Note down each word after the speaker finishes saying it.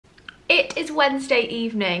It is Wednesday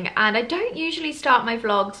evening and I don't usually start my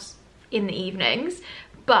vlogs in the evenings,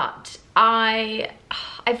 but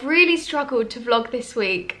I've really struggled to vlog this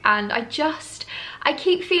week, and I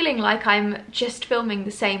keep feeling like I'm just filming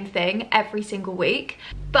the same thing every single week.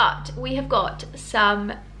 But we have got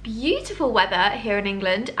some beautiful weather here in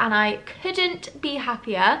England and I couldn't be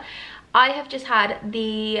happier. I have just had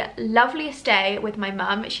the loveliest day with my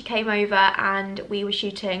mum. She came over and we were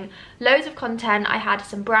shooting loads of content. I had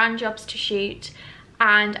some brand jobs to shoot,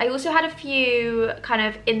 and I also had a few kind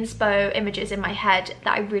of inspo images in my head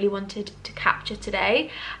that I really wanted to capture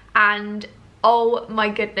today. And oh my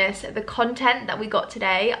goodness, the content that we got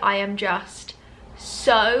today, I am just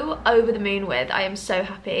so over the moon with. I am so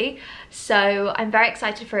happy. So I'm very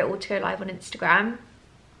excited for it all to go live on Instagram.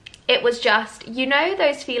 It was just, you know,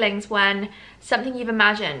 those feelings when something you've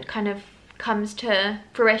imagined kind of comes to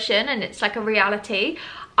fruition and it's like a reality.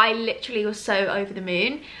 I literally was so over the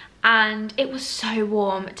moon, and it was so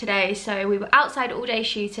warm today. So we were outside all day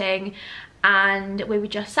shooting and we were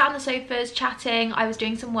just sat on the sofas chatting. I was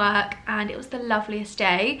doing some work and it was the loveliest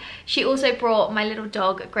day. She also brought my little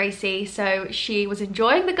dog Gracie, so she was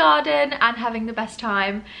enjoying the garden and having the best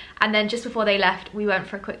time. And then just before they left, we went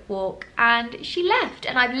for a quick walk and she left,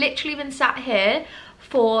 and I've literally been sat here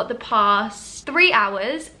for the past 3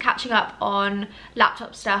 hours catching up on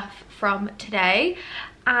laptop stuff from today.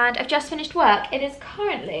 And I've just finished work. It is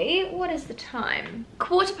currently, what is the time?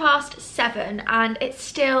 7:15, and it's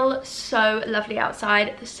still so lovely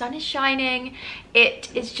outside. The sun is shining. It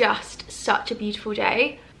is just such a beautiful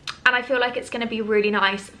day, and I feel like it's going to be really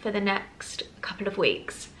nice for the next couple of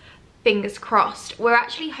weeks. Fingers crossed. We're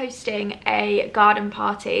actually hosting a garden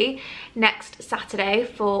party next Saturday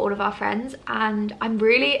for all of our friends, and I'm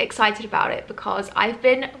really excited about it because I've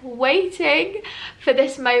been waiting for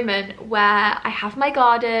this moment where I have my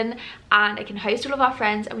garden and I can host all of our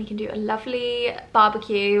friends and we can do a lovely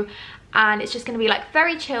barbecue, and it's just going to be like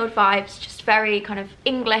very chilled vibes, just very kind of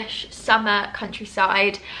English summer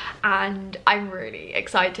countryside, and I'm really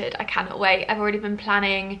excited. I cannot wait. I've already been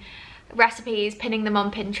planning recipes, pinning them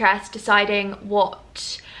on Pinterest, deciding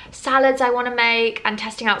what salads I want to make, and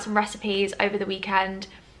testing out some recipes over the weekend,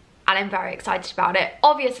 and I'm very excited about it.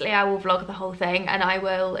 Obviously I will vlog the whole thing and I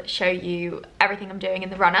will show you everything I'm doing in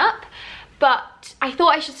the run-up, but I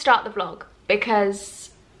thought I should start the vlog because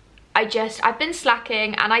I've been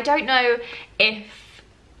slacking, and I don't know if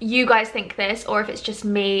you guys think this or if it's just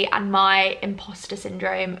me and my imposter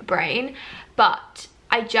syndrome brain, but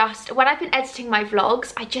when I've been editing my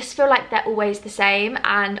vlogs, I just feel like they're always the same,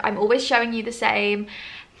 and I'm always showing you the same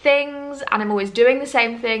things and I'm always doing the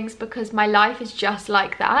same things because my life is just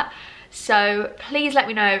like that. So please let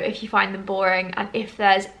me know if you find them boring, and if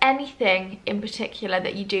there's anything in particular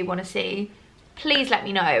that you do want to see, please let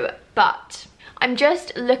me know. But I'm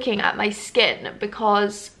just looking at my skin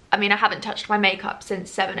because, I mean, I haven't touched my makeup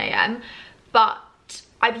since 7 AM, but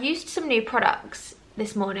I've used some new products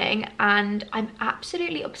this morning and I'm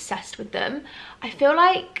absolutely obsessed with them. I feel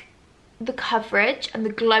like the coverage and the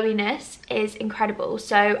glowiness is incredible.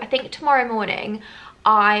 So I think tomorrow morning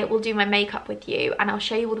I will do my makeup with you and I'll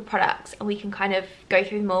show you all the products and we can kind of go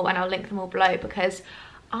through them all, and I'll link them all below because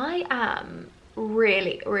I am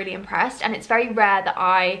really, really impressed. And it's very rare that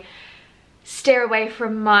I steer away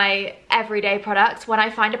from my everyday products. When I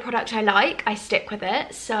find a product I like, I stick with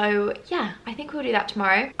it. So yeah, I think we'll do that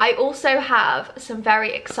tomorrow. I also have some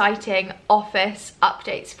very exciting office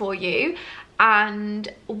updates for you, and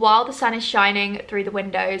while the sun is shining through the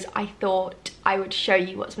windows, I thought I would show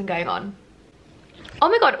you what's been going on. Oh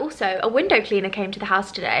my god, also a window cleaner came to the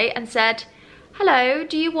house today and said, "Hello,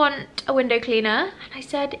 do you want a window cleaner?" And I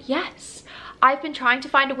said yes. I've been trying to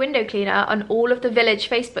find a window cleaner on all of the village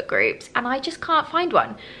Facebook groups and I just can't find one.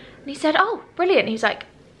 And he said, "Oh, brilliant." He's like,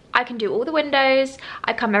 "I can do all the windows.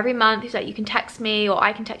 I come every month." He's like, "You can text me or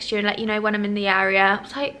I can text you and let you know when I'm in the area." I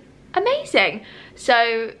was like, amazing.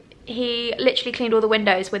 So he literally cleaned all the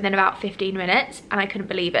windows within about 15 minutes and I couldn't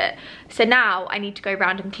believe it. So now I need to go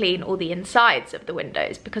around and clean all the insides of the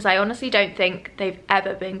windows because I honestly don't think they've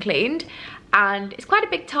ever been cleaned. And it's quite a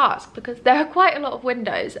big task because there are quite a lot of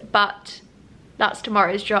windows, but that's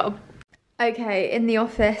tomorrow's job. Okay, in the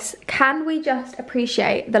office, can we just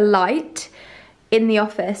appreciate the light in the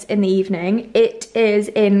office in the evening? It is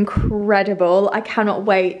incredible. I cannot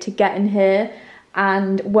wait to get in here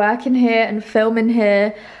and work in here and film in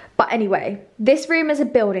here. But anyway, this room is a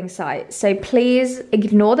building site, so please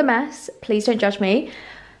ignore the mess. Please don't judge me.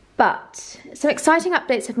 But some exciting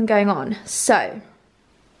updates have been going on. So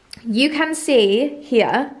you can see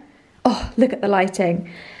here, oh, look at the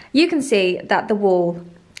lighting. You can see that the wall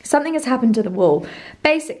something has happened to the wall.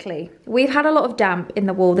 Basically, we've had a lot of damp in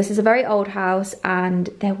the wall. This is a very old house and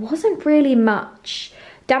there wasn't really much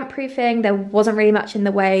damp proofing. There wasn't really much in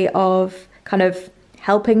the way of kind of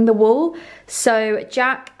helping the wall. So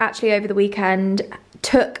Jack actually over the weekend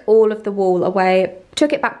took all of the wall away,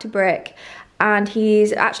 took it back to brick, and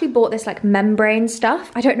he's actually bought this like membrane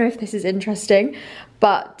stuff. I don't know if this is interesting,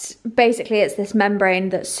 but basically it's this membrane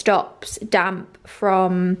that stops damp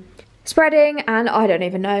from spreading, and I don't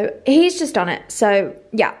even know. He's just done it. So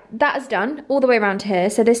yeah, that is done all the way around here.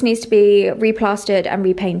 So this needs to be replastered and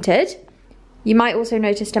repainted. You might also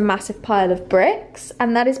notice a massive pile of bricks,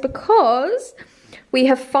 and that is because we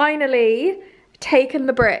have finally taken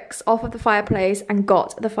the bricks off of the fireplace and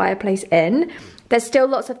got the fireplace in. There's still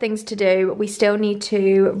lots of things to do. We still need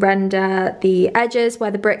to render the edges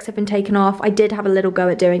where the bricks have been taken off. I did have a little go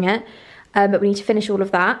at doing it, but we need to finish all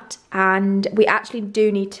of that. And we actually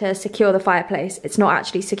do need to secure the fireplace. It's not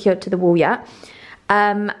actually secured to the wall yet.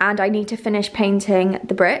 And I need to finish painting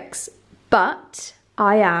the bricks, but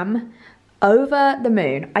I am over the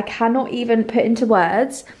moon. I cannot even put into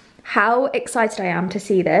words how excited I am to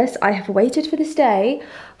see this. I have waited for this day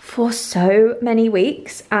for so many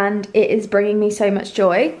weeks and it is bringing me so much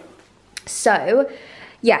joy. So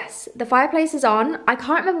yes, the fireplace is on. I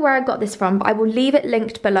can't remember where I got this from, but I will leave it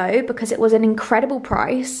linked below because it was an incredible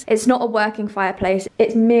price. It's not a working fireplace.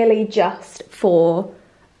 It's merely just for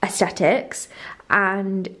aesthetics,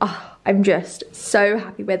 and oh, I'm just so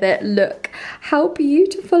happy with it. Look how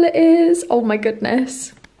beautiful it is. Oh my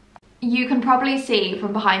goodness. You can probably see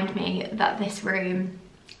from behind me that this room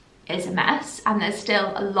is a mess and there's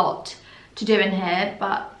still a lot to do in here,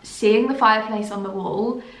 but seeing the fireplace on the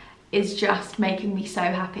wall is just making me so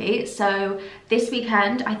happy. So this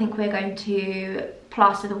weekend, I think we're going to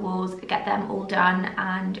plaster the walls, get them all done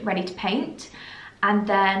and ready to paint. And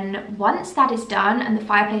then once that is done and the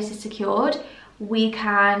fireplace is secured, we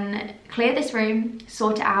can clear this room,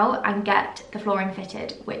 sort it out and get the flooring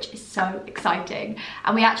fitted, which is so exciting.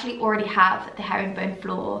 And we actually already have the herringbone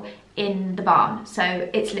floor in the barn, so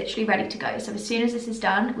it's literally ready to go. So as soon as this is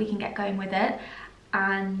done, we can get going with it.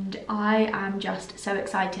 And I am just so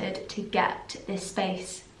excited to get this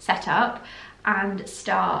space set up and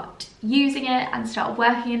start using it and start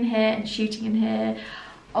working in here and shooting in here.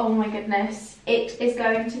 Oh my goodness, it is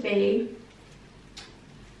going to be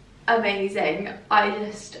amazing. I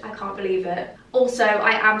can't believe it. Also,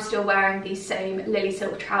 I am still wearing these same Lily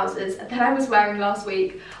Silk trousers that I was wearing last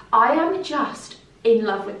week. I am just in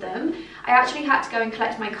love with them. I actually had to go and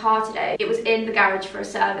collect my car today. It was in the garage for a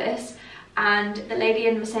service, and the lady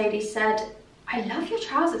in Mercedes said, "I love your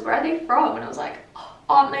trousers, where are they from?" And I was like, oh,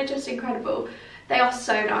 aren't they just incredible? They are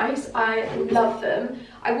so nice. I love them.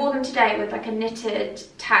 I wore them today with like a knitted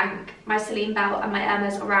tank, my Celine belt and my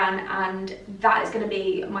Hermes Oran, and that is going to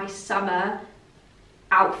be my summer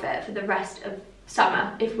outfit for the rest of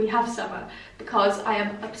summer, if we have summer, because I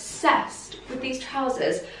am obsessed with these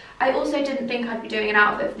trousers. I also didn't think I'd be doing an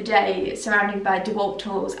outfit for the day surrounded by DeWalt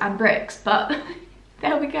tools and bricks, but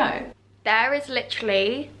there we go. There is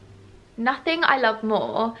literally nothing I love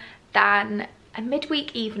more than a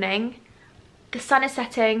midweek evening. The sun is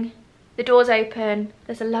setting, the door's open,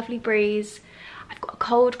 there's a lovely breeze, I've got a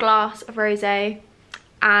cold glass of rosé,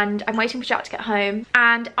 and I'm waiting for Jack to get home,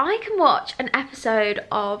 and I can watch an episode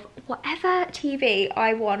of whatever TV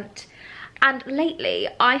I want. And lately,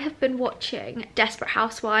 I have been watching Desperate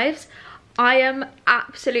Housewives. I am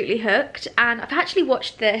absolutely hooked, and I've actually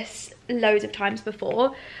watched this loads of times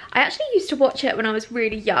before. I actually used to watch it when I was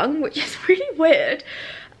really young, which is really weird.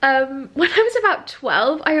 When I was about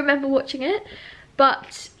 12, I remember watching it,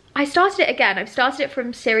 but I started it again. I've started it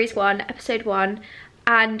from series 1, episode 1,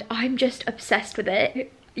 and I'm just obsessed with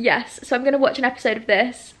it. Yes, so I'm going to watch an episode of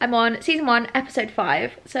this. I'm on season 1, episode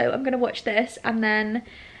 5, so I'm going to watch this, and then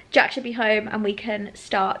Jack should be home and we can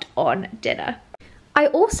start on dinner. I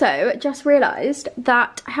also just realised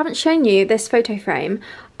that I haven't shown you this photo frame.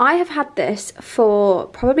 I have had this for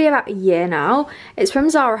probably about a year now. It's from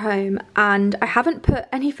Zara Home and I haven't put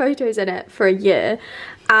any photos in it for a year.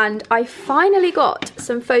 And I finally got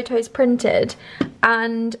some photos printed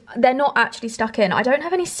and they're not actually stuck in. I don't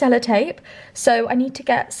have any sellotape, so I need to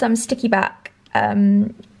get some sticky back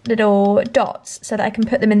little dots so that I can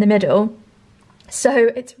put them in the middle. So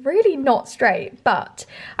it's really not straight, but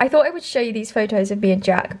I thought I would show you these photos of me and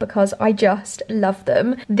Jack because I just love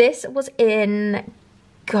them. This was in,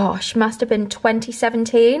 gosh, must have been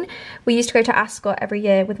 2017. We used to go to Ascot every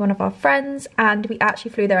year with one of our friends and we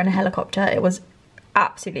actually flew there in a helicopter. It was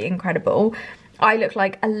absolutely incredible. I look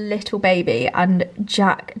like a little baby and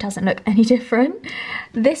Jack doesn't look any different.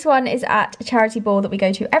 This one is at a charity ball that we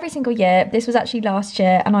go to every single year. This was actually last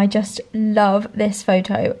year and I just love this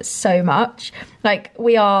photo so much. Like,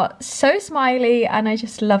 we are so smiley and I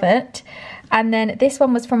just love it. And then this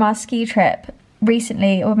one was from our ski trip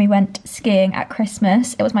recently when we went skiing at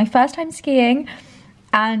Christmas. It was my first time skiing.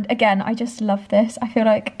 And again, I just love this. I feel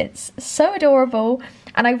like it's so adorable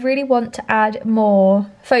and I really want to add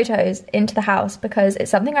more photos into the house because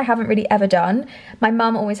it's something I haven't really ever done. My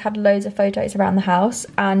mum always had loads of photos around the house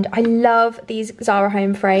and I love these Zara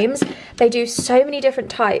home frames. They do so many different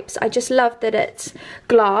types. I just love that it's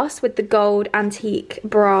glass with the gold antique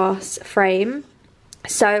brass frame.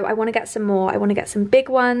 So I want to get some more. I want to get some big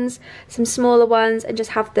ones, some smaller ones, and just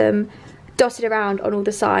have them dotted around on all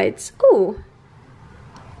the sides. Ooh.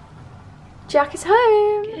 Jack is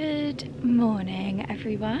home. Good morning,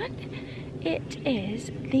 everyone. It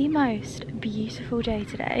is the most beautiful day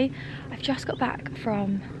today. I've just got back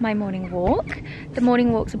from my morning walk. The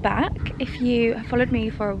morning walks are back. If you have followed me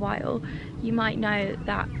for a while, you might know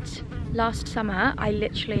that last summer I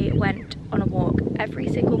literally went on a walk every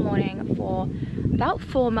single morning for about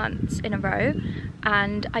 4 months in a row,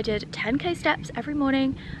 and I did 10k steps every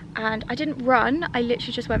morning, and I didn't run, I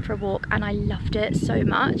literally just went for a walk and I loved it so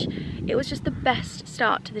much. It was just the best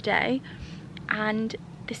start to the day. And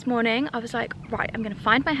this morning I was like, right, I'm gonna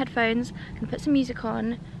find my headphones, I'm gonna put some music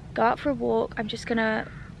on, go out for a walk, I'm just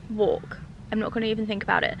gonna walk. I'm not gonna even think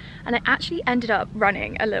about it. And I actually ended up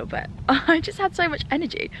running a little bit. I just had so much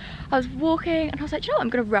energy. I was walking and I was like, you know what, I'm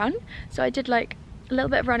gonna run. So I did like a little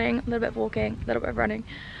bit of running, a little bit of walking, a little bit of running.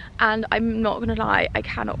 And I'm not gonna lie, I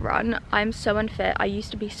cannot run. I'm so unfit. I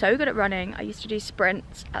used to be so good at running. I used to do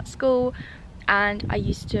sprints at school and I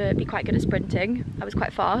used to be quite good at sprinting. I was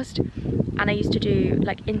quite fast. And I used to do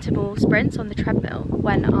like interval sprints on the treadmill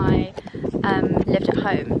when I lived at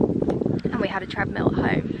home and we had a treadmill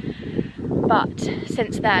at home. But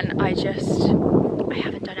since then I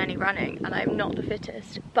haven't done any running and I'm not the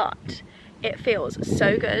fittest, but it feels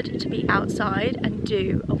so good to be outside and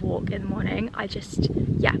do a walk in the morning.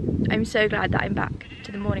 Yeah, I'm so glad that I'm back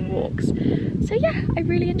to the morning walks. So yeah, I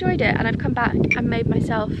really enjoyed it and I've come back and made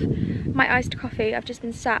myself my iced coffee. I've just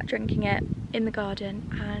been sat drinking it in the garden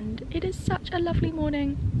and it is such a lovely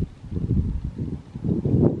morning.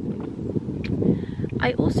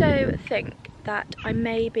 I also think that I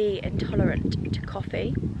may be intolerant to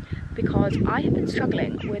coffee because I have been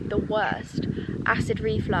struggling with the worst acid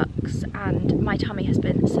reflux and my tummy has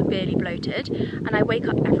been severely bloated, and I wake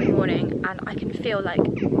up every morning and I can feel like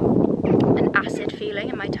an acid feeling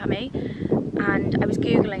in my tummy. And I was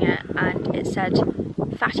googling it and it said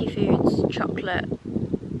fatty foods, chocolate,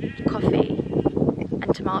 coffee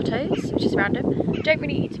and tomatoes, which is random. I don't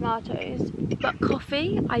really eat tomatoes, but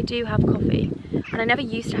coffee, I do have coffee and I never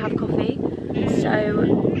used to have coffee. So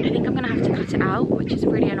I think I'm gonna have to cut it out, which is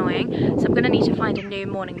really annoying. So I'm gonna need to find a new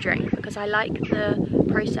morning drink because I like the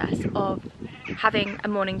process of having a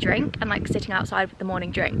morning drink and like sitting outside with the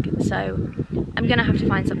morning drink. So I'm gonna have to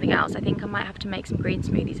find something else. I think I might have to make some green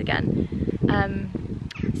smoothies again.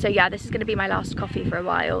 So yeah, this is gonna be my last coffee for a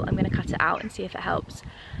while. I'm gonna cut it out and see if it helps.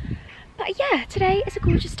 But yeah, today is a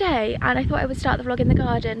gorgeous day and I thought I would start the vlog in the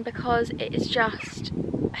garden because it is just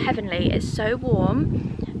heavenly. It's so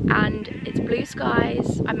warm and it's blue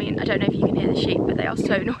skies. I mean, I don't know if you can hear the sheep, but they are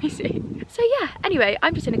so noisy. So yeah, anyway,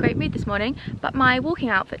 I'm just in a great mood this morning, but my walking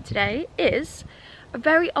outfit today is a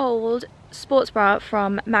very old sports bra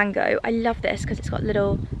from Mango. I love this because it's got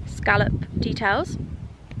little scallop details.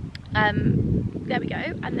 There we go.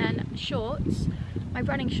 And then shorts. My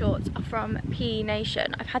running shorts are from P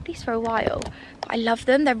Nation. I've had these for a while, but I love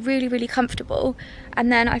them. They're really, really comfortable.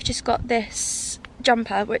 And then I've just got this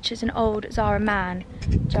jumper, which is an old Zara Man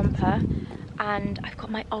jumper. And I've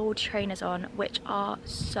got my old trainers on, which are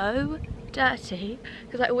so dirty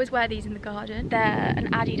because I always wear these in the garden. They're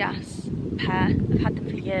an Adidas pair. I've had them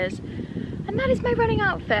for years. And that is my running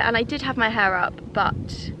outfit. And I did have my hair up,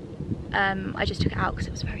 but I just took it out because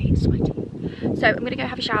it was very sweaty. So I'm gonna go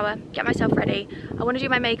have a shower, get myself ready. I want to do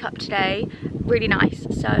my makeup today, really nice.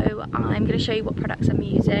 So I'm gonna show you what products I'm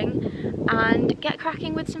using and get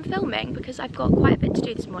cracking with some filming because I've got quite a bit to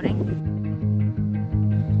do this morning.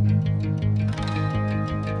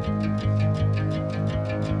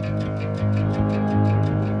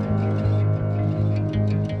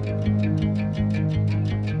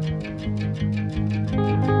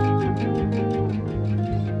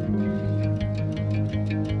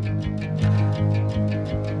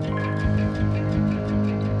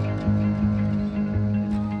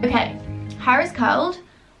 Okay, hair is curled.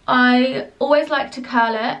 I always like to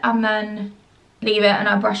curl it and then leave it and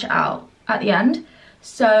I brush it out. at the end.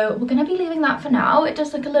 So we're going to be leaving that for now. It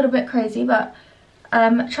does look a little bit crazy, but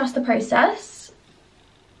trust the process.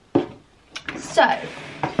 So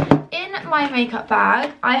in my makeup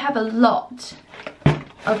bag, I have a lot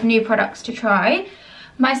of new products to try.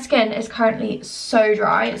 My skin is currently so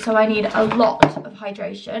dry, so I need a lot of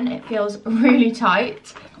hydration. It feels really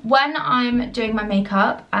tight. When I'm doing my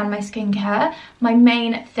makeup and my skincare, my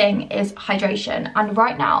main thing is hydration. And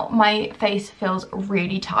right now, my face feels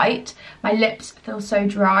really tight. My lips feel so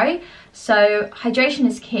dry. So hydration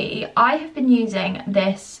is key. I have been using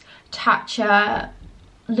this Tatcha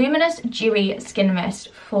Luminous Dewy Skin Mist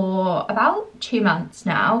for about 2 months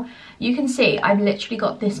now. You can see I've literally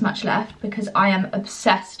got this much left because I am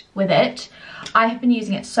obsessed with it. I have been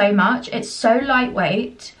using it so much. It's so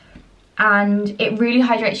lightweight and it really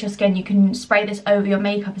hydrates your skin. You can spray this over your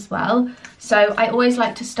makeup as well. So I always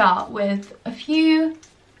like to start with a few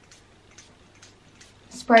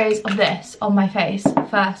sprays of this on my face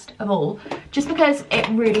first of all, just because it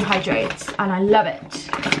really hydrates and I love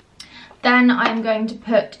it. Then I'm going to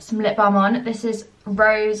put some lip balm on. This is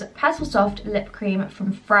Rose Petal Soft Lip Cream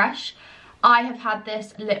from Fresh. I have had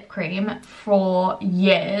this lip cream for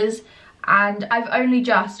years and I've only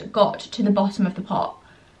just got to the bottom of the pot.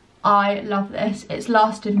 I love this. It's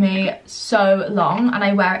lasted me so long and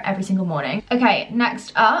I wear it every single morning. Okay,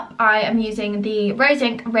 next up I am using the Rose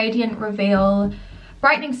Inc Radiant Reveal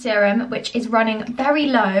Brightening Serum, which is running very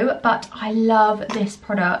low, but I love this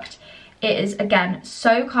product. It is, again,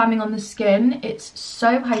 so calming on the skin. It's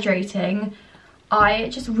so hydrating. I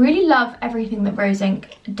just really love everything that Rose Inc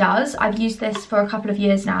does. I've used this for a couple of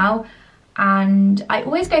years now and I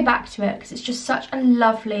always go back to it because it's just such a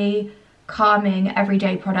lovely, calming,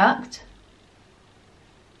 everyday product.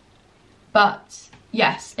 But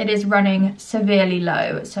yes, it is running severely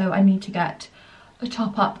low, so I need to get a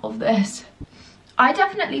top up of this. I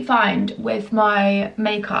definitely find with my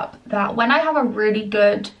makeup that when I have a really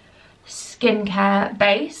good skincare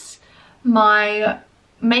base, my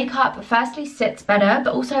makeup firstly sits better,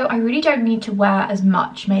 but also I really don't need to wear as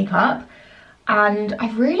much makeup. And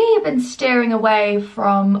I've really been steering away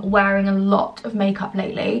from wearing a lot of makeup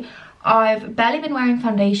lately. I've barely been wearing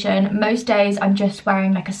foundation. Most days I'm just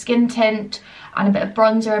wearing like a skin tint and a bit of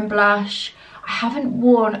bronzer and blush. I haven't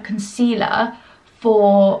worn concealer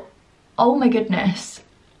for, oh my goodness,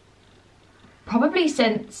 probably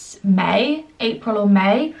since May, April or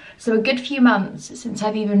May. So a good few months since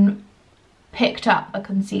I've even picked up a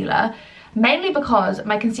concealer, mainly because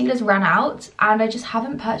my concealers ran out and I just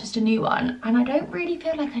haven't purchased a new one. And I don't really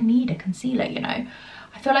feel like I need a concealer, you know.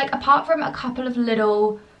 I feel like apart from a couple of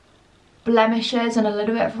little blemishes and a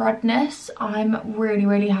little bit of redness, I'm really,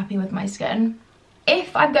 really happy with my skin.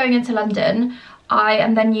 If I'm going into London, I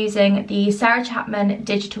am then using the Sarah Chapman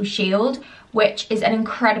Digital Shield, which is an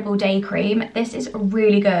incredible day cream. This is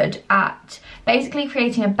really good at basically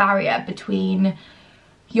creating a barrier between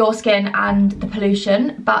your skin and the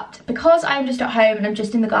pollution. But because I'm just at home and I'm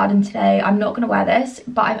just in the garden today, I'm not going to wear this,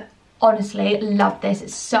 but I honestly love this.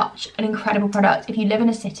 It's such an incredible product. If you live in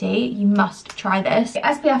a city, you must try this.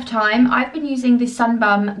 SPF time, I've been using the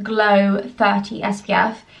Sunbum Glow 30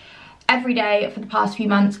 SPF every day for the past few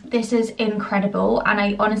months. This is incredible and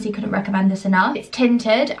I honestly couldn't recommend this enough. It's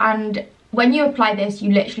tinted and when you apply this,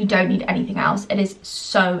 you literally don't need anything else. It is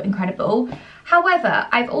so incredible. However,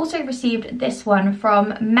 I've also received this one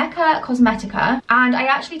from Mecca Cosmetica and I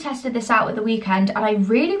actually tested this out at the weekend and I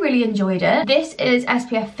really, really enjoyed it. This is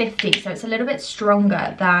SPF 50, so it's a little bit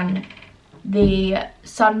stronger than the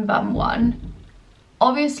Sunbum one.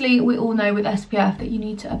 Obviously, we all know with SPF that you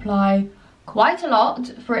need to apply quite a lot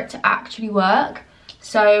for it to actually work.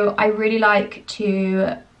 So I really like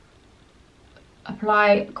to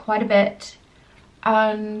apply quite a bit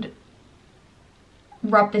and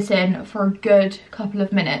rub this in for a good couple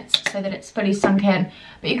of minutes so that it's fully sunk in.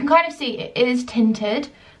 But you can kind of see it is tinted,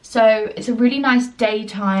 so it's a really nice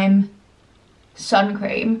daytime sun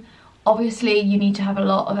cream. Obviously you need to have a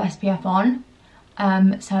lot of SPF on,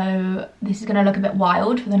 so this is going to look a bit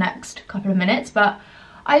wild for the next couple of minutes, but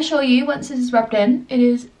I assure you once this is rubbed in, it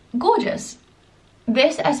is gorgeous.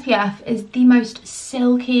 This SPF is the most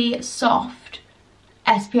silky, soft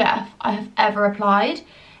SPF I have ever applied.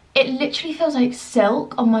 It literally feels like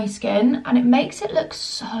silk on my skin and it makes it look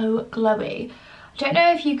so glowy. I don't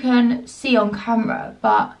know if you can see on camera,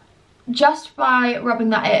 but just by rubbing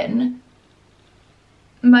that in,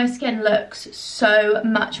 my skin looks so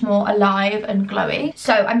much more alive and glowy.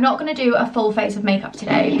 So I'm not going to do a full face of makeup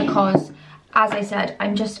today because, as I said,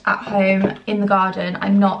 I'm just at home in the garden.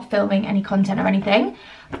 I'm not filming any content or anything.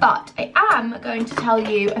 But I am going to tell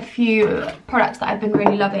you a few products that I've been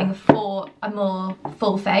really loving for a more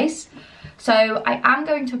full face. So I am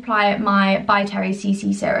going to apply my By Terry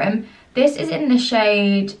CC serum. This is in the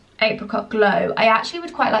shade Apricot Glow. I actually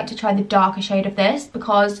would quite like to try the darker shade of this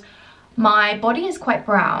because my body is quite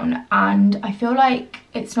brown and I feel like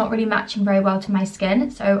it's not really matching very well to my skin.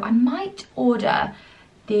 So I might order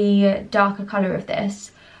the darker colour of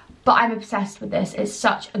this. But I'm obsessed with this. It's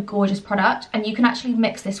such a gorgeous product, and you can actually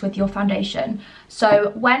mix this with your foundation.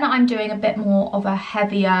 So when I'm doing a bit more of a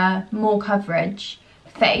heavier, more coverage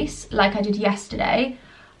face, like I did yesterday,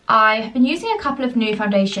 I have been using a couple of new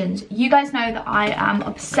foundations. You guys know that I am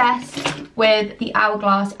obsessed with the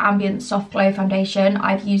Hourglass Ambient Soft Glow foundation.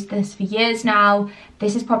 I've used this for years now.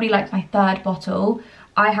 This is probably like my 3rd bottle.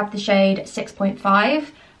 I have the shade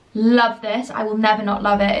 6.5. Love this. I will never not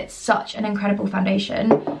love it. It's such an incredible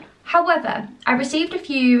foundation. However, I received a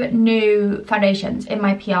few new foundations in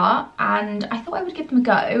my PR and I thought I would give them a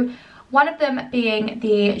go. One of them being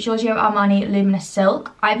the Giorgio Armani Luminous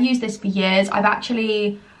Silk. I've used this for years. I've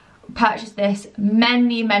actually purchased this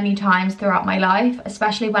many times throughout my life,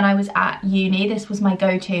 especially when I was at uni. This was my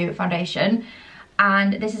go-to foundation.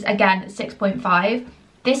 And this is, again, 6.5.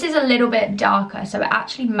 This is a little bit darker, so it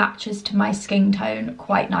actually matches to my skin tone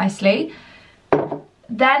quite nicely.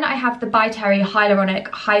 Then I have the By Terry Hyaluronic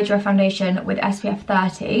Hydra Foundation with SPF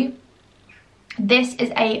 30. This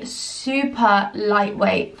is a super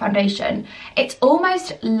lightweight foundation. It's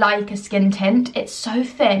almost like a skin tint. It's so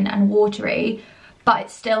thin and watery, but it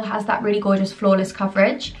still has that really gorgeous flawless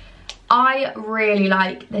coverage. I really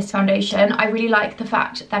like this foundation. I really like the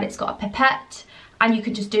fact that it's got a pipette and you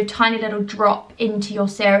can just do a tiny little drop into your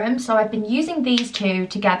serum. So I've been using these two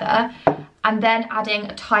together and then adding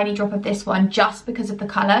a tiny drop of this one just because of the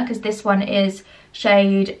colour, because this one is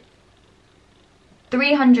shade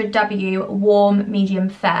 300W Warm Medium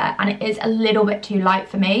Fair and it is a little bit too light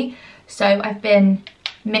for me. So I've been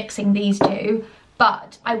mixing these two.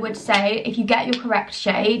 But I would say if you get your correct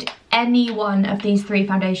shade, any one of these 3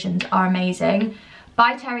 foundations are amazing.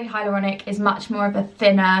 By Terry Hyaluronic is much more of a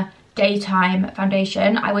thinner daytime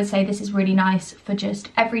foundation. I would say this is really nice for just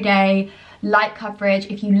everyday light coverage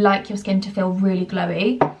if you like your skin to feel really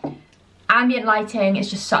glowy. Ambient lighting is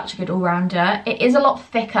just such a good all-rounder. It is a lot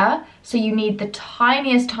thicker, so you need the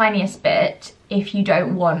tiniest bit if you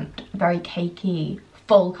don't want very cakey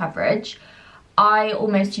full coverage. I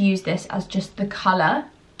almost use this as just the colour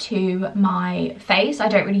to my face. I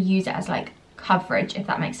don't really use it as like coverage, if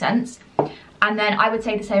that makes sense. And then I would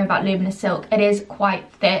say the same about Luminous Silk. It is quite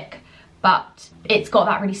thick, but it's got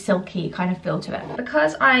that really silky kind of feel to it.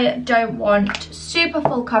 Because I don't want super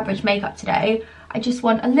full coverage makeup today, I just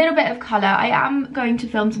want a little bit of colour. I am going to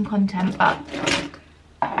film some content, but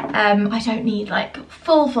I don't need like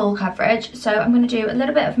full coverage. So I'm going to do a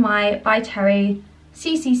little bit of my By Terry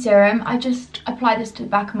CC serum. I just apply this to the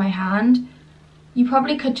back of my hand. You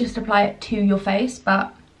probably could just apply it to your face,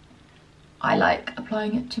 but I like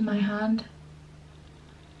applying it to my hand.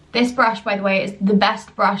 This brush, by the way, is the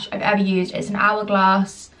best brush I've ever used. It's an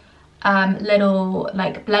Hourglass little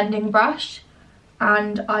like blending brush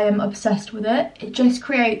and I am obsessed with it. It just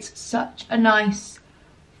creates such a nice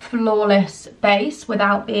flawless base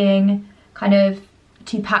without being kind of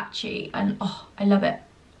too patchy, and oh, I love it.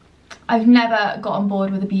 I've never got on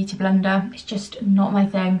board with a beauty blender. It's just not my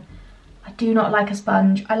thing. I do not like a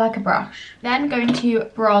sponge. I like a brush. Then going to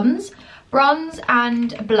bronze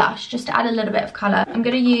and blush, just to add a little bit of colour. I'm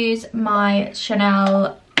going to use my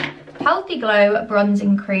Chanel Healthy Glow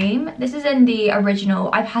Bronzing Cream. This is in the original.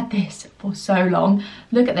 I've had this for so long.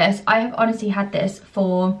 Look at this. I have honestly had this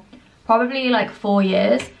for probably like 4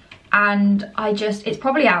 years. And it's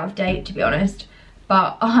probably out of date, to be honest.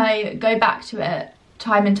 But I go back to it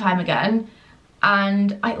time and time again.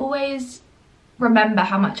 And I always remember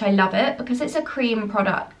how much I love it because it's a cream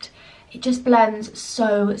product. It just blends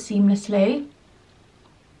so seamlessly.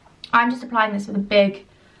 I'm just applying this with a big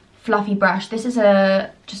fluffy brush. This is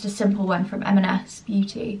just a simple one from M&S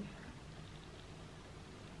Beauty.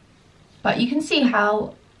 But you can see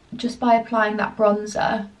how just by applying that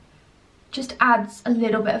bronzer just adds a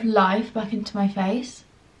little bit of life back into my face.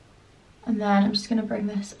 And then I'm just going to bring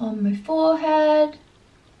this on my forehead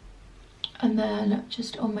and then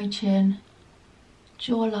just on my chin,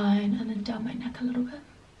 jawline, and then down my neck a little bit.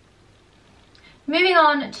 Moving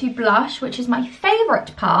on to blush, which is my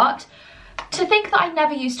favourite part. To think that I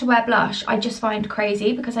never used to wear blush, I just find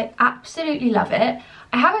crazy because I absolutely love it.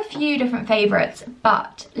 I have a few different favourites,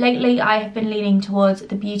 but lately I have been leaning towards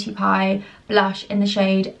the Beauty Pie blush in the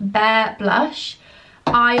shade Bare Blush.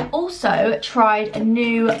 I also tried a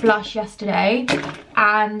new blush yesterday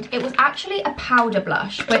and it was actually a powder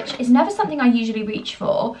blush, which is never something I usually reach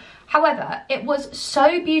for. However, it was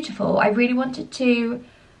so beautiful. I really wanted to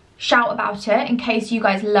shout about it in case you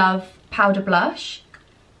guys love powder blush.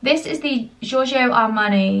 This is the Giorgio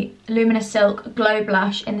Armani Luminous Silk Glow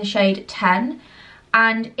Blush in the shade 10,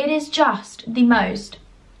 and it is just the most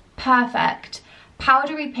perfect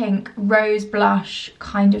powdery pink rose blush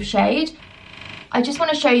kind of shade. I just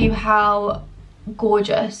want to show you how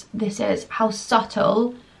gorgeous this is, how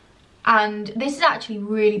subtle, and this is actually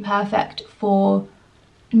really perfect for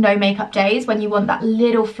no makeup days when you want that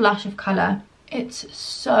little flush of colour. It's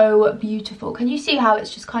so beautiful. Can you see how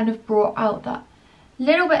it's just kind of brought out that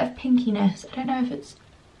little bit of pinkiness? I don't know if it's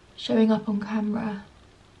showing up on camera.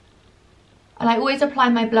 And I always apply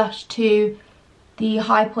my blush to the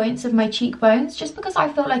high points of my cheekbones just because I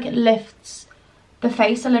feel like it lifts the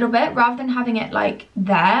face a little bit rather than having it like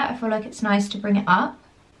there. I feel like it's nice to bring it up.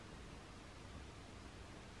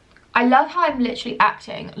 I love how I'm literally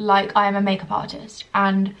acting like I am a makeup artist,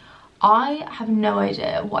 and I have no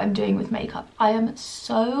idea what I'm doing with makeup. I am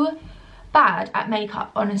so bad at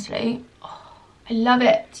makeup, honestly. Oh, I love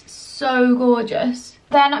it. So gorgeous.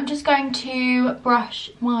 Then I'm just going to brush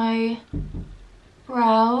my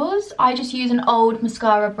brows. I just use an old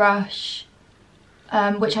mascara brush,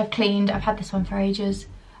 which I've cleaned. I've had this one for ages.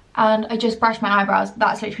 And I just brush my eyebrows.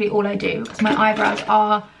 That's literally all I do, because my eyebrows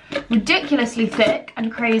are ridiculously thick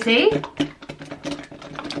and crazy.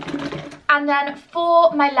 And then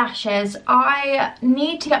for my lashes, I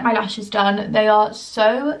need to get my lashes done. They are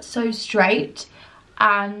so straight,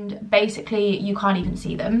 and basically you can't even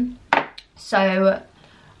see them. So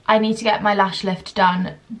I need to get my lash lift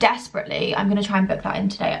done desperately. I'm going to try and book that in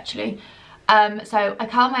today, actually. So I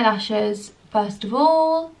curl my lashes first of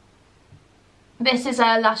all. This is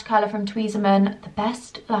a lash curler from Tweezerman, the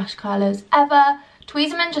best lash curlers ever.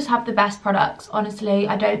 Tweezerman just have the best products, honestly.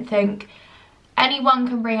 I don't think anyone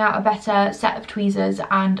can bring out a better set of tweezers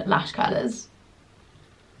and lash curlers.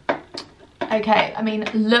 Okay, I mean,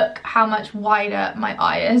 look how much wider my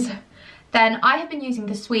eye is. Then I have been using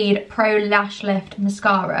the Swede Pro Lash Lift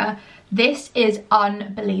Mascara. This is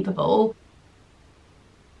unbelievable.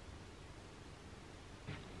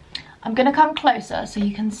 I'm gonna come closer so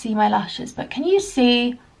you can see my lashes, but can you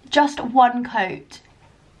see just one coat?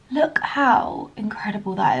 Look how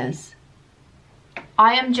incredible that is.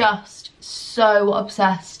 I am just so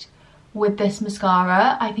obsessed with this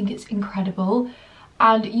mascara. I think it's incredible,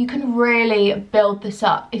 and you can really build this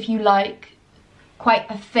up if you like quite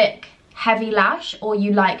a thick, heavy lash, or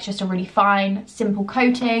you like just a really fine, simple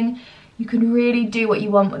coating. You can really do what you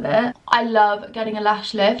want with it. I love getting a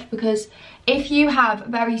lash lift because if you have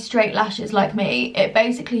very straight lashes like me, it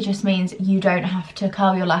basically just means you don't have to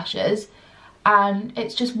curl your lashes, and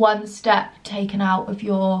it's just one step taken out of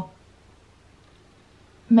your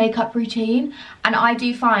makeup routine. And I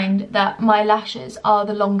do find that my lashes are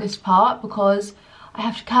the longest part because I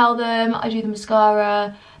have to curl them, I do the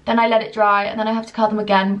mascara, then I let it dry, and then I have to curl them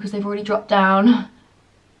again because they've already dropped down.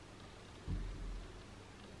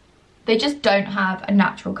 They just don't have a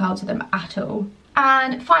natural curl to them at all.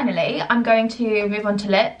 And finally, I'm going to move on to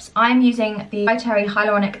lips. I'm using the By Terry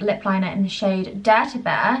Hyaluronic Lip Liner in the shade Dare to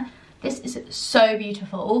Bear. This is so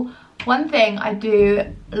beautiful. One thing I do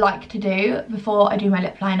like to do before I do my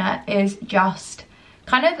lip liner is just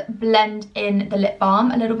kind of blend in the lip balm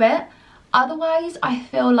a little bit. Otherwise, I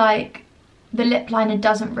feel like the lip liner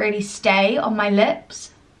doesn't really stay on my lips.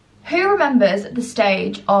 Who remembers the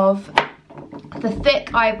stage of the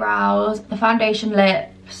thick eyebrows, the foundation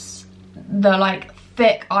lips, the like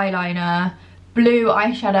thick eyeliner, blue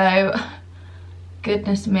eyeshadow?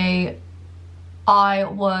 Goodness me. I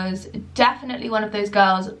was definitely one of those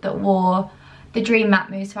girls that wore the Dream Matte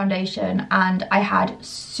Mousse foundation, and I had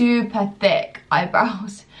super thick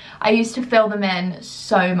eyebrows. I used to fill them in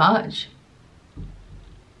so much.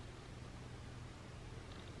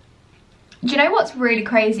 Do you know what's really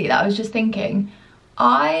crazy that I was just thinking?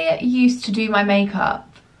 I used to do my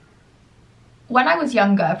makeup when I was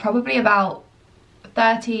younger, probably about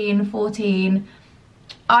 13, 14.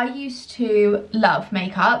 I used to love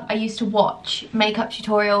makeup. I used to watch makeup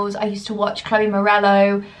tutorials. I used to watch Chloe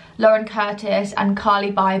Morello, Lauren Curtis and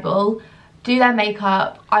Carly Bible do their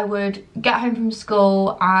makeup. I would get home from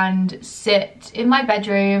school and sit in my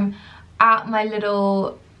bedroom at my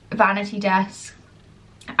little vanity desk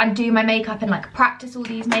and do my makeup and like practice all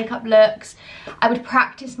these makeup looks. I would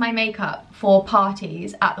practice my makeup for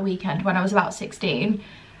parties at the weekend when I was about 16.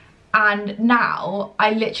 And now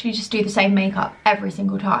I literally just do the same makeup every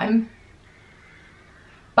single time.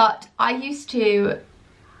 But I used to,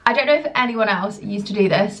 I don't know if anyone else used to do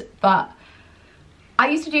this, but I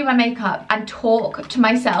used to do my makeup and talk to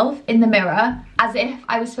myself in the mirror as if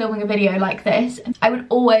I was filming a video like this. I would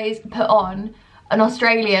always put on an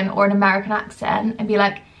Australian or an American accent and be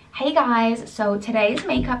like, Hey guys, so today's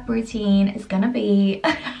makeup routine is gonna be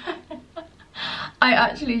I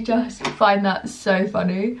actually just find that so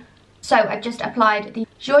funny. So I've just applied the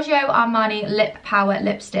Giorgio Armani Lip Power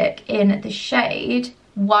lipstick in the shade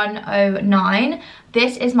 109.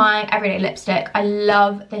 This is my everyday lipstick. I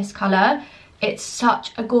love this colour. It's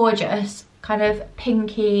such a gorgeous kind of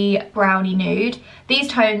pinky brownie nude. These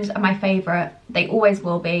tones are my favourite. They always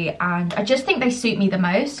will be, and I just think they suit me the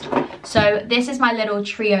most. So this is my little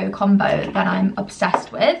trio combo that I'm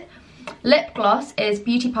obsessed with. Lip gloss is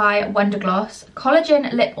Beauty Pie Wonder Gloss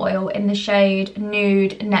Collagen Lip Oil in the shade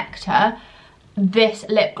Nude Nectar. This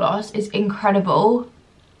lip gloss is incredible.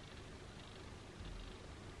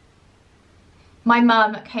 My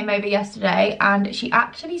mum came over yesterday and she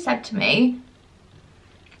actually said to me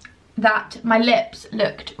that my lips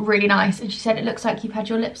looked really nice, and she said it looks like you've had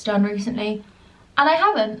your lips done recently, and I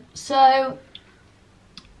haven't. So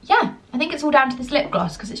yeah, I think it's all down to this lip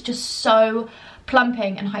gloss because it's just so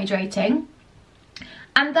plumping and hydrating.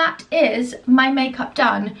 And that is my makeup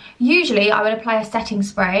done. Usually I would apply a setting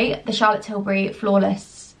spray, the Charlotte Tilbury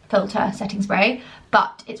Flawless Filter setting spray,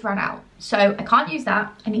 but it's run out, so I can't use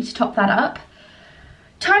that. I need to top that up.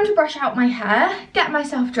 Time to brush out my hair, get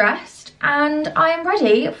myself dressed, and I am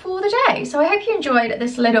ready for the day. So I hope you enjoyed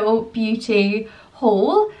this little beauty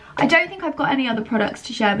haul. I don't think I've got any other products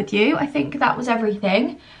to share with you. I think that was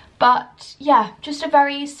everything. But yeah, just a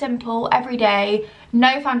very simple, everyday,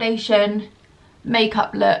 no foundation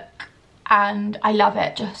makeup look, and I love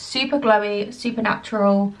it. Just super glowy, super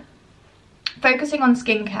natural, focusing on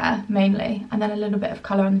skincare mainly, and then a little bit of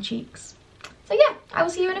colour on the cheeks. So yeah, I will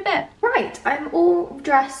see you in a bit. Right, I'm all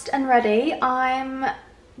dressed and ready. I'm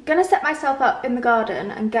gonna set myself up in the garden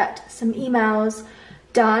and get some emails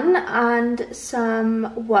done and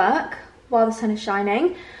some work while the sun is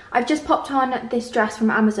shining. I've just popped on this dress from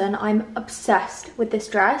Amazon. I'm obsessed with this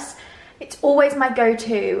dress. It's always my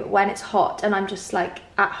go-to when it's hot and I'm just like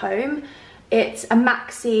at home. It's a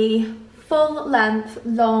maxi, full length,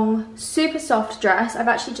 long, super soft dress. I've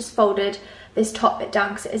actually just folded this top bit down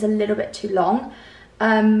because it is a little bit too long,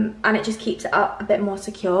 and it just keeps it up a bit more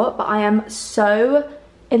secure. But I am so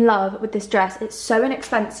in love with this dress. It's so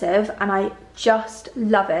inexpensive and I just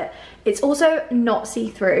love it. It's also not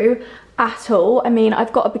see-through at all. I mean,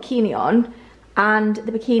 I've got a bikini on and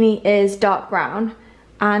the bikini is dark brown,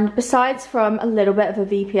 and besides from a little bit of a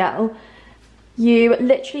VPL, you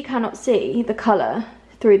literally cannot see the colour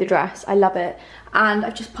through the dress. I love it. And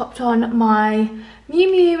I've just popped on my Miu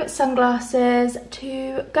Miu sunglasses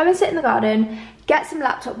to go and sit in the garden, get some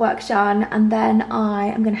laptop work done, and then I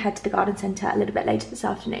am going to head to the garden centre a little bit later this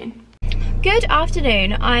afternoon. Good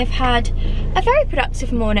afternoon. I've had a very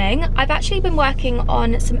productive morning. I've actually been working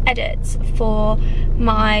on some edits for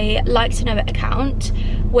my Like to Know It account,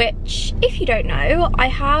 which, if you don't know, I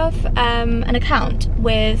have an account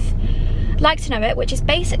with Like to Know It, which is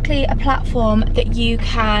basically a platform that you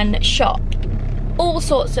can shop all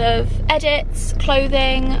sorts of edits,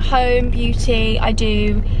 clothing, home, beauty. I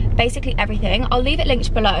do basically everything. I'll leave it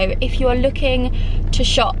linked below if you are looking to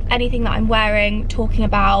shop anything that I'm wearing, talking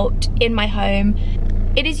about in my home.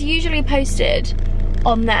 It is usually posted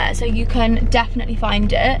on there, so you can definitely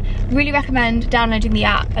find it. Really recommend downloading the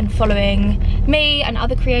app and following me and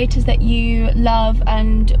other creators that you love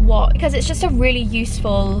and because it's just a really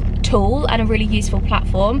useful tool and a really useful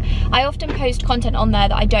platform. I often post content on there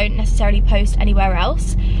that I don't necessarily post anywhere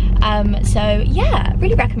else, so yeah,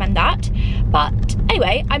 really recommend that. But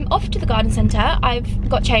anyway, I'm off to the garden centre. I've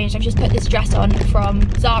got changed. I've just put this dress on from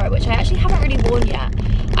Zara, which I actually haven't really worn yet.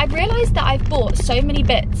 I've realised that I've bought so many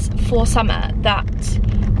bits for summer that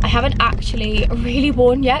I haven't actually really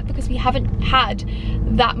worn yet because we haven't had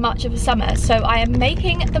that much of a summer. So I am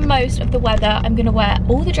making the most of the weather. I'm going to wear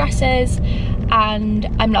all the dresses and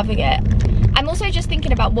I'm loving it. I'm also just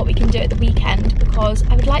thinking about what we can do at the weekend because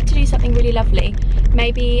I would like to do something really lovely.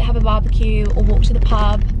 Maybe have a barbecue or walk to the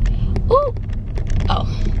pub. Ooh. Oh.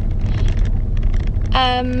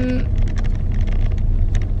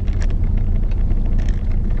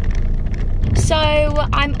 So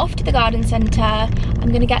I'm off to the garden centre. I'm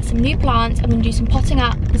going to get some new plants. I'm going to do some potting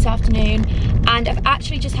up this afternoon, and I've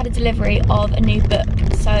actually just had a delivery of a new book.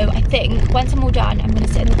 So I think once I'm all done, I'm going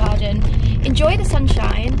to sit in the garden, enjoy the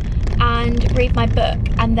sunshine and read my book,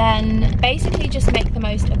 and then basically just make the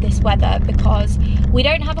most of this weather because we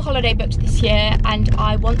don't have a holiday booked this year and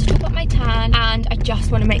I want to top up my tan and I just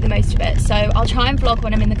want to make the most of it. So I'll try and vlog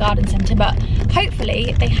when I'm in the garden centre, but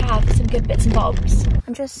hopefully they have some good bits and bobs.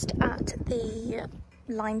 I'm just at the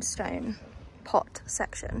limestone pot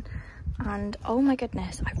section and oh my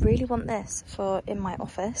goodness, I really want this for in my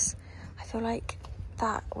office. I feel like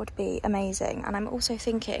that would be amazing. And I'm also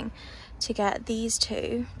thinking to get these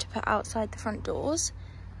two to put outside the front doors.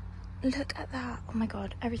 Look at that. Oh my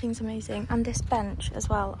god, everything's amazing. And this bench as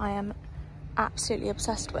well, I am absolutely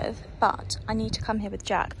obsessed with. But I need to come here with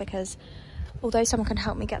Jack because although someone can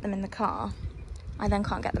help me get them in the car, I then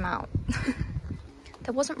can't get them out.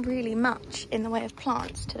 There wasn't really much in the way of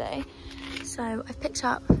plants today, so I've picked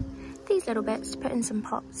up these little bits to put in some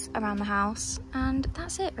pots around the house, and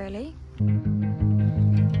that's it really.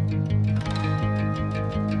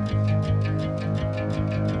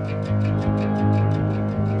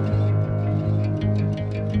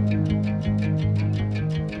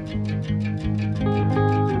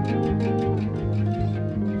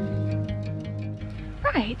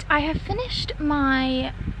 Right, I have finished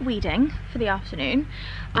my weeding for the afternoon.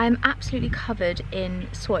 I'm absolutely covered in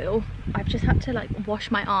soil. I've just had to like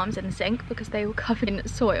wash my arms in the sink because they were covered in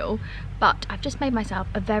soil, but I've just made myself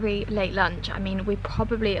a very late lunch. I mean, we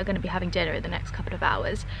probably are going to be having dinner in the next couple of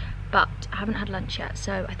hours, but I haven't had lunch yet,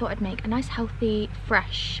 so I thought I'd make a nice healthy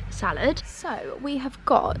fresh salad. So we have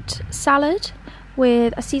got salad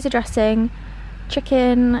with a Caesar dressing,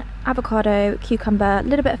 chicken, avocado, cucumber, a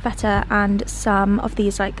little bit of feta, and some of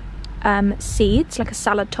these like seeds, like a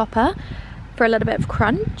salad topper for a little bit of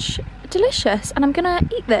crunch. Delicious. And I'm gonna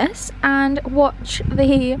eat this and watch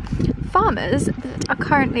the farmers that are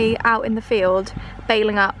currently out in the field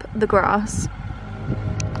baling up the grass.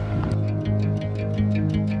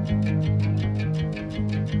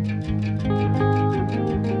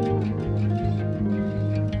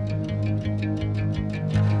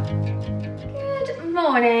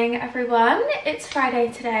 Morning everyone, it's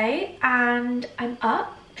Friday today and I'm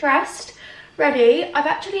up, dressed, ready. I've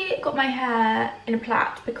actually got my hair in a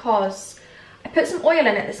plait because I put some oil in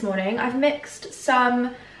it this morning. I've mixed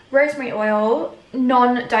some rosemary oil,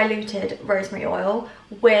 non-diluted rosemary oil,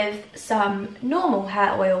 with some normal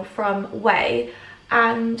hair oil from Way,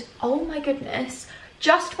 and oh my goodness,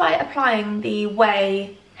 just by applying the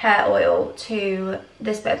Way hair oil to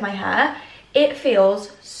this bit of my hair, it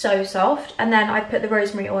feels so soft. And then I put the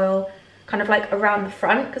rosemary oil kind of like around the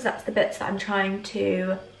front because that's the bits that I'm trying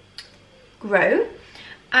to grow.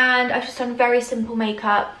 And I've just done very simple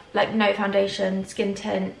makeup, like no foundation, skin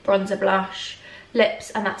tint, bronzer, blush, lips,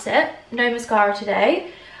 and that's it. No mascara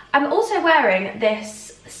today. I'm also wearing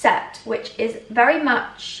this set, which is very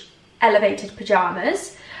much elevated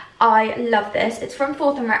pajamas. I love this. It's from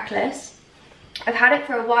Fourth and Reckless. I've had it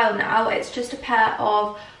for a while now. It's just a pair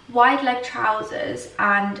of wide leg trousers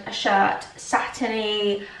and a shirt,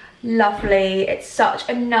 satiny, lovely. It's such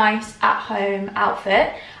a nice at-home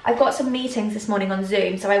outfit. I've got some meetings this morning on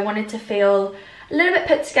Zoom, so I wanted to feel a little bit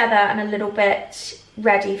put together and a little bit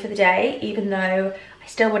ready for the day, even though I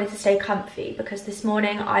still wanted to stay comfy because this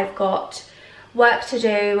morning I've got work to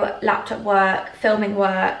do, laptop work, filming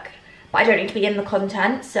work, but I don't need to be in the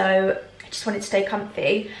content, so I just wanted to stay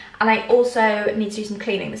comfy. And I also need to do some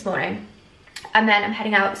cleaning this morning. And then I'm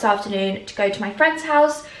heading out this afternoon to go to my friend's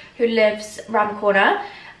house who lives around the corner,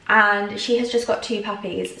 and she has just got 2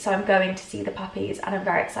 puppies, so I'm going to see the puppies and I'm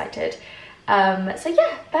very excited. So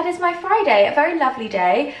yeah, that is my Friday, a very lovely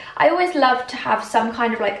day. I always love to have some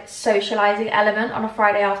kind of like socializing element on a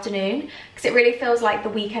Friday afternoon because it really feels like the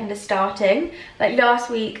weekend is starting. Like last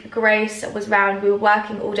week, Grace was round, we were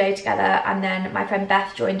working all day together, and then my friend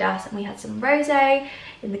Beth joined us and we had some rosé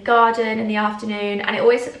in the garden in the afternoon, and it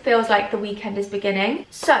always feels like the weekend is beginning.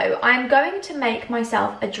 So I'm going to make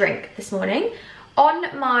myself a drink this morning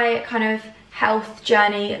on my kind of health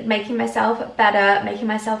journey, making myself better, making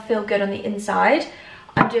myself feel good on the inside.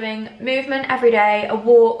 I'm doing movement every day, a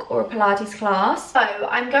walk or a Pilates class. So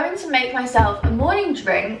I'm going to make myself a morning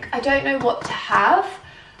drink. I don't know what to have,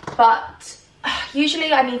 but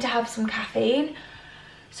usually I need to have some caffeine.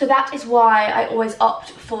 So that is why I always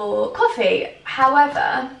opt for coffee.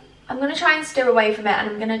 However, I'm gonna try and steer away from it, and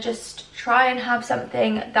I'm gonna just try and have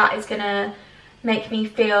something that is gonna make me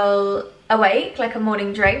feel awake, like a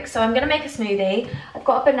morning drink. So I'm gonna make a smoothie. I've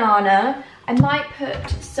got a banana. I might put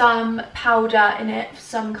some powder in it of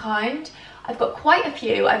some kind. I've got quite a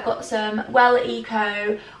few. I've got some Well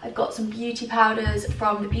Eco. I've got some beauty powders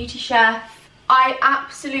from the Beauty Chef. I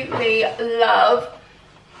absolutely love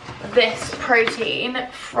this protein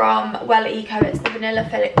from Well Eco. It's the vanilla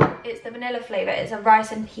flavor. It's a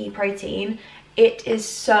rice and pea protein. It is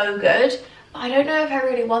so good. I don't know if I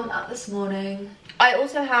really want that this morning. I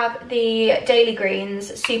also have the Daily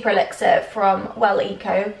Greens Super Elixir from Well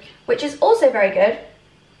Eco, which is also very good,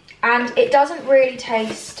 and it doesn't really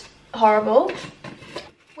taste horrible,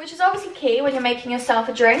 which is obviously key when you're making yourself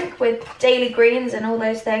a drink with Daily Greens and all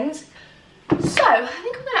those things. So I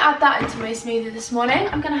think I'm going to add that into my smoothie this morning.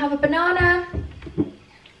 I'm going to have a banana,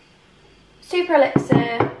 super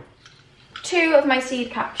elixir, 2 of my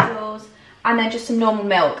seed capsules, and then just some normal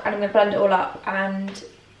milk, and I'm gonna blend it all up, and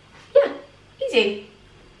yeah, easy.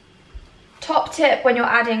 Top tip when you're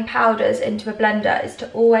adding powders into a blender is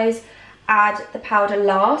to always add the powder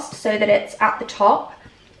last so that it's at the top.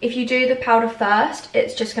 If you do the powder first,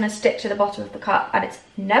 it's just gonna stick to the bottom of the cup and it's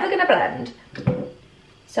never gonna blend.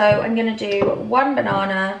 So I'm gonna do 1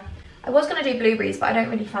 banana. I was gonna do blueberries, but I don't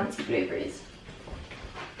really fancy blueberries.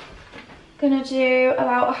 Gonna do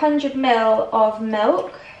about 100 ml of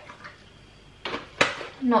milk.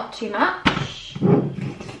 Not too much.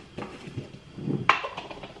 And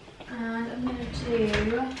I'm gonna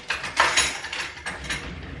do,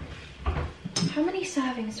 how many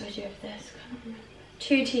servings do I do of this?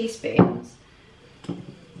 2 teaspoons.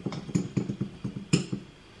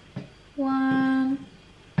 1,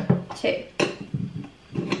 2.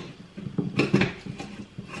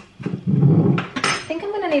 I think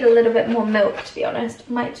I'm gonna need a little bit more milk, to be honest.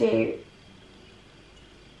 I might do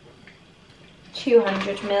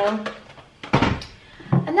 200 ml.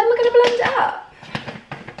 And then we're gonna blend it up.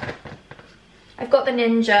 I've got the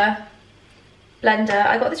Ninja blender.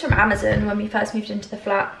 I got this from Amazon when we first moved into the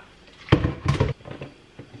flat.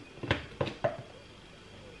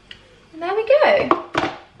 And there we go.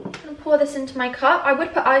 I'm gonna pour this into my cup. I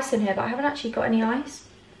would put ice in here, but I haven't actually got any ice.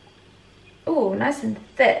 Oh, nice and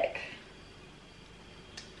thick.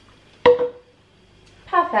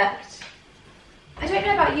 Perfect. I don't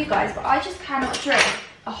know about you guys, but I just cannot drink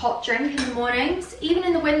a hot drink in the mornings. Even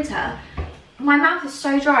in the winter, my mouth is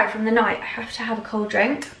so dry from the night, I have to have a cold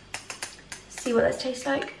drink. See what this tastes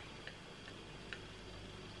like.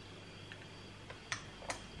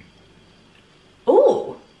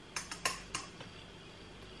 Ooh.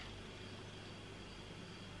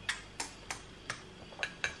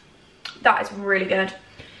 That is really good.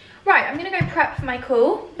 Right, I'm gonna go prep for my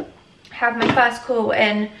call. Have my first call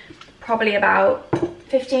in probably about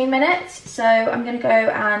 15 minutes. So I'm gonna go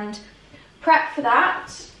and prep for that.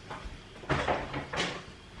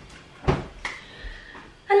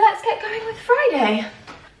 And let's get going with Friday.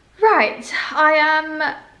 Right, I am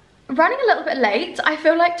running a little bit late. I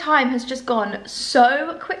feel like time has just gone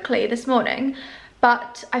so quickly this morning,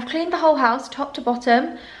 but I've cleaned the whole house top to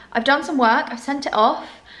bottom. I've done some work, I've sent it off,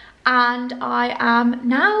 and I am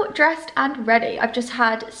now dressed and ready. I've just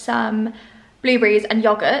had some blueberries and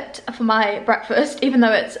yogurt for my breakfast, even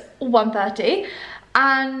though it's 1:30.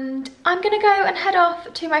 And I'm gonna go and head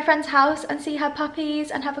off to my friend's house and see her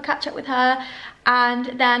puppies and have a catch up with her. And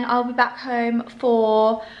then I'll be back home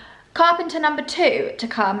for carpenter number 2 to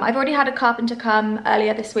come. I've already had a carpenter come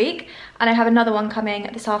earlier this week, and I have another one coming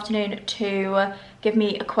this afternoon to give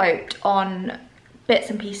me a quote on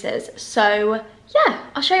bits and pieces. So yeah,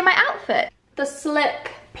 I'll show you my outfit. The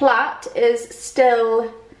slick plait is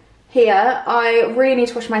still here. I really need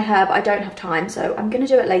to wash my hair, but I don't have time, so I'm gonna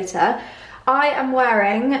do it later. I am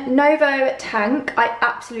wearing Novo Tank. I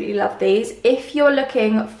absolutely love these. If you're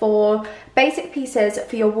looking for basic pieces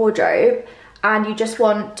for your wardrobe and you just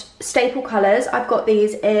want staple colours, I've got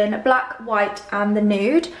these in black, white and the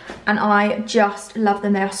nude, and I just love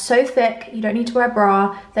them. They are so thick, you don't need to wear a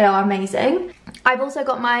bra. They are amazing. I've also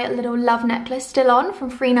got my little love necklace still on from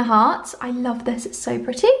Freena Hearts. I love this, it's so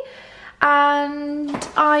pretty. And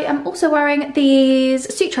I am also wearing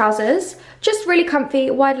these suit trousers, just really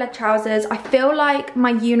comfy wide leg trousers. I feel like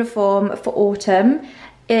my uniform for autumn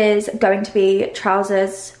is going to be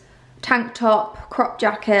trousers, tank top, crop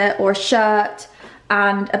jacket or a shirt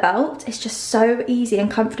and a belt. It's just so easy and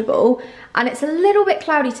comfortable, and it's a little bit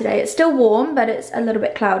cloudy today. It's still warm, but it's a little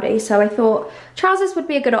bit cloudy, so I thought trousers would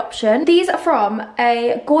be a good option. These are from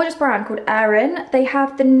a gorgeous brand called Erin. They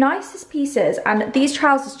have the nicest pieces, and these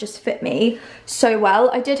trousers just fit me so well.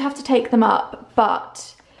 I did have to take them up,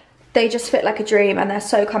 but they just fit like a dream and they're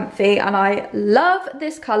so comfy, and I love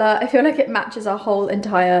this colour. I feel like it matches our whole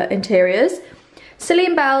entire interiors.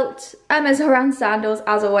 Celine belt, Hermes Oran sandals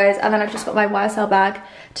as always, and then I've just got my YSL bag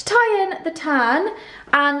to tie in the tan.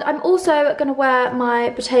 And I'm also gonna wear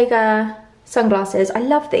my Bottega sunglasses. I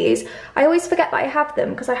love these. I always forget that I have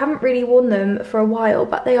them because I haven't really worn them for a while,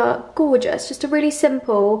 but they are gorgeous. Just a really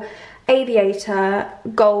simple aviator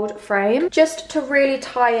gold frame, just to really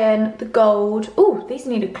tie in the gold. Oh, these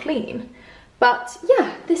need a clean. But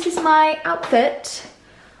yeah, this is my outfit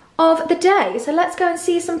of the day. So let's go and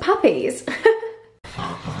see some puppies.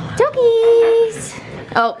 Doggies!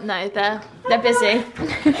 Oh no, they're busy.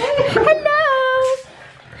 Hello!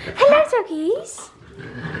 Hello, doggies!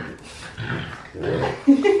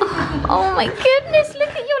 Oh my goodness, look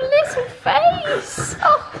at your little face!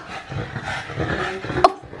 Oh.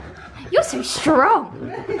 Oh, you're so strong!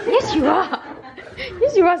 Yes you are!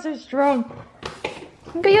 Yes You are so strong.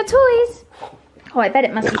 You got your toys. Oh, I bet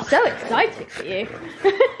it must be so exciting for you.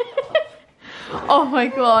 Oh my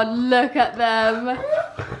god, look at them.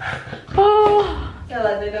 Oh. Tell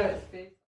her they know it's